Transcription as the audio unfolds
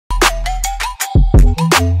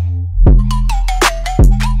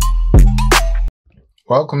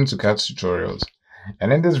Welcome to CATS Tutorials,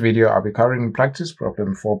 and in this video I'll be covering practice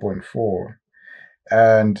problem 4.4,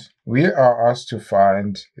 and we are asked to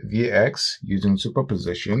find Vx using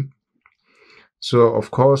superposition. So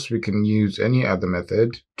of course we can use any other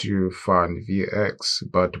method to find Vx,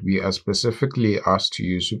 but we are specifically asked to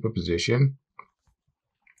use superposition,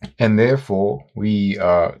 and therefore we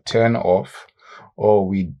turn off or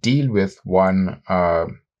we deal with one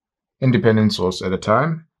independent source at a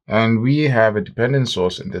time. And we have a dependent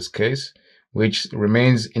source in this case, which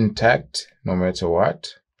remains intact no matter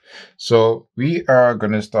what. So we are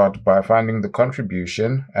going to start by finding the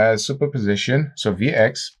contribution as superposition. So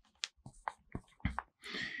Vx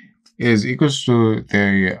is equals to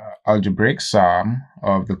the algebraic sum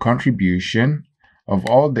of the contribution of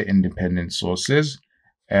all the independent sources.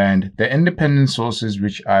 And the independent sources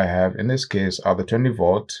which I have in this case are the 20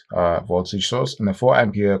 volt voltage source and the 4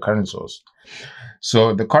 ampere current source.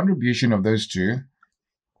 So the contribution of those two,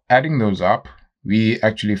 adding those up, we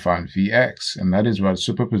actually find Vx, and that is what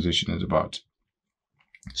superposition is about.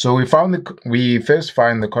 So we first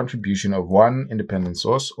find the contribution of one independent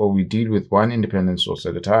source, or we deal with one independent source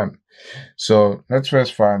at a time. So let's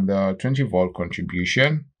first find the 20 volt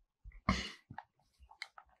contribution.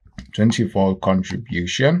 20 volt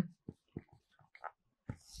contribution.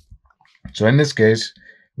 So in this case,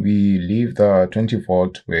 we leave the 20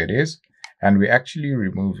 volt where it is, and we actually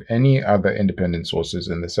remove any other independent sources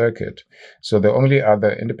in the circuit. So the only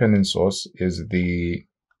other independent source is the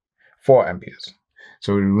 4 amperes.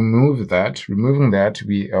 So we remove that. Removing that,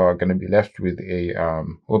 we are going to be left with a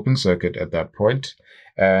open circuit at that point,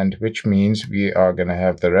 and which means we are going to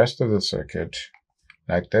have the rest of the circuit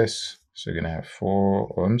like this. So we're going to have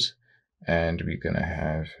 4 ohms, and we're going to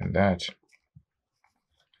have that.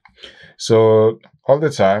 So all the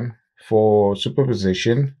time for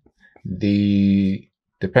superposition, the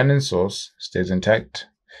dependent source stays intact.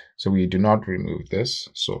 So we do not remove this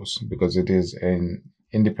source because it is an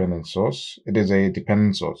independent source. It is a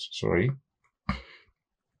dependent source, sorry.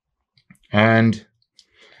 And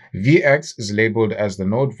Vx is labeled as the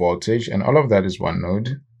node voltage, and all of that is one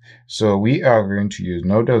node. So we are going to use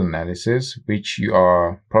nodal analysis, which you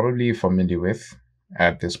are probably familiar with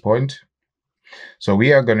at this point. So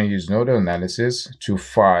we are going to use nodal analysis to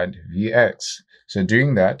find Vx. So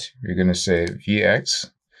doing that, we're going to say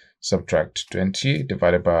Vx subtract 20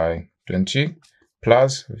 divided by 20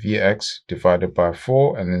 plus Vx divided by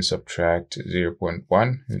 4, and then subtract 0.1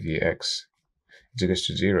 Vx is equals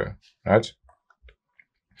to 0, right?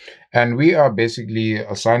 And we are basically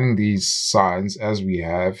assigning these signs as we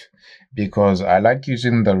have, because I like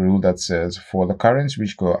using the rule that says for the currents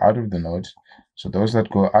which go out of the node, so those that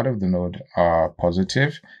go out of the node are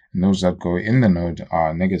positive, and those that go in the node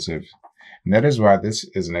are negative. And that is why this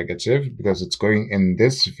is negative, because it's going in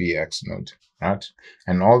this Vx node, right?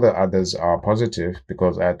 And all the others are positive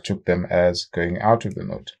because I took them as going out of the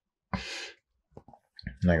node,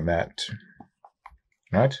 like that,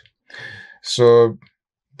 right? So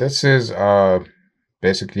this is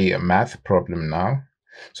basically a math problem now.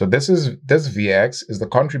 So this Vx is the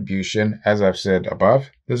contribution, as I've said above.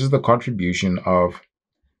 This is the contribution of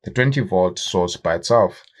the 20 volt source by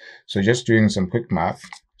itself. So just doing some quick math.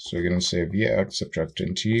 So you're going to say Vx subtract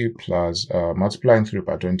 20 plus multiplying through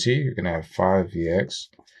by 20, you're going to have 5 Vx,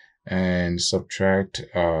 and subtract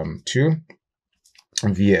 2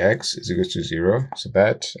 Vx is equal to 0. So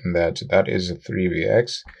that is 3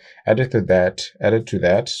 Vx. Added to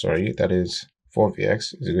that, sorry, that is 4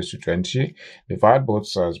 Vx is equal to 20. Divide both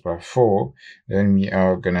sides by 4, then we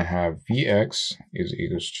are going to have Vx is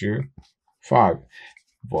equal to 5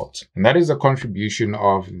 volts. And that is the contribution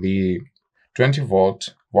of the 20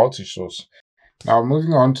 volt voltage source. Now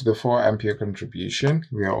moving on to the 4 ampere contribution,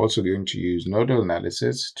 we are also going to use nodal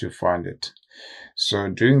analysis to find it. So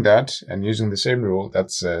doing that and using the same rule that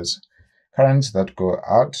says currents that go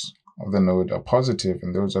out of the node are positive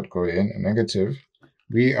and those that go in are negative,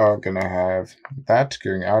 we are going to have that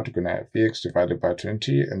going out, we're going to have Vx divided by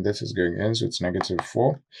 20, and this is going in, so it's negative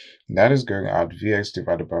 4. And that is going out, Vx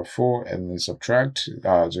divided by 4, and then subtract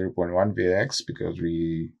 0.1 Vx because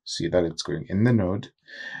we see that it's going in the node.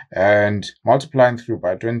 And multiplying through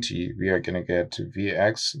by 20, we are going to get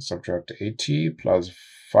Vx subtract 80 plus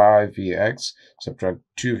 5 Vx subtract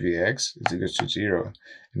 2 Vx is equal to 0.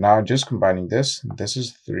 Now just combining this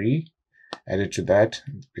is 3. Added to that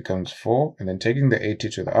becomes 4, and then taking the 80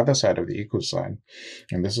 to the other side of the equal sign,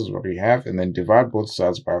 and this is what we have, and then divide both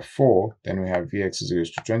sides by 4, then we have Vx is equal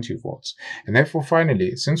to 20 volts. And therefore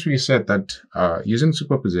finally, since we said that using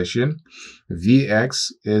superposition,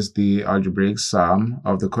 Vx is the algebraic sum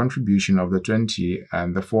of the contribution of the 20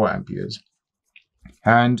 and the 4 amperes,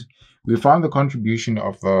 and We found the contribution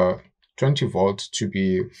of the 20 volts to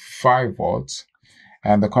be 5 volts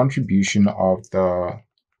and the contribution of the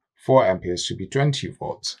 4 amperes to be 20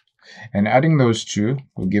 volts. And adding those two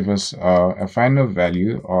will give us a final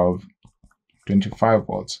value of 25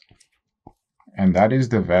 volts. And that is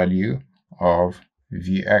the value of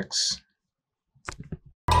Vx.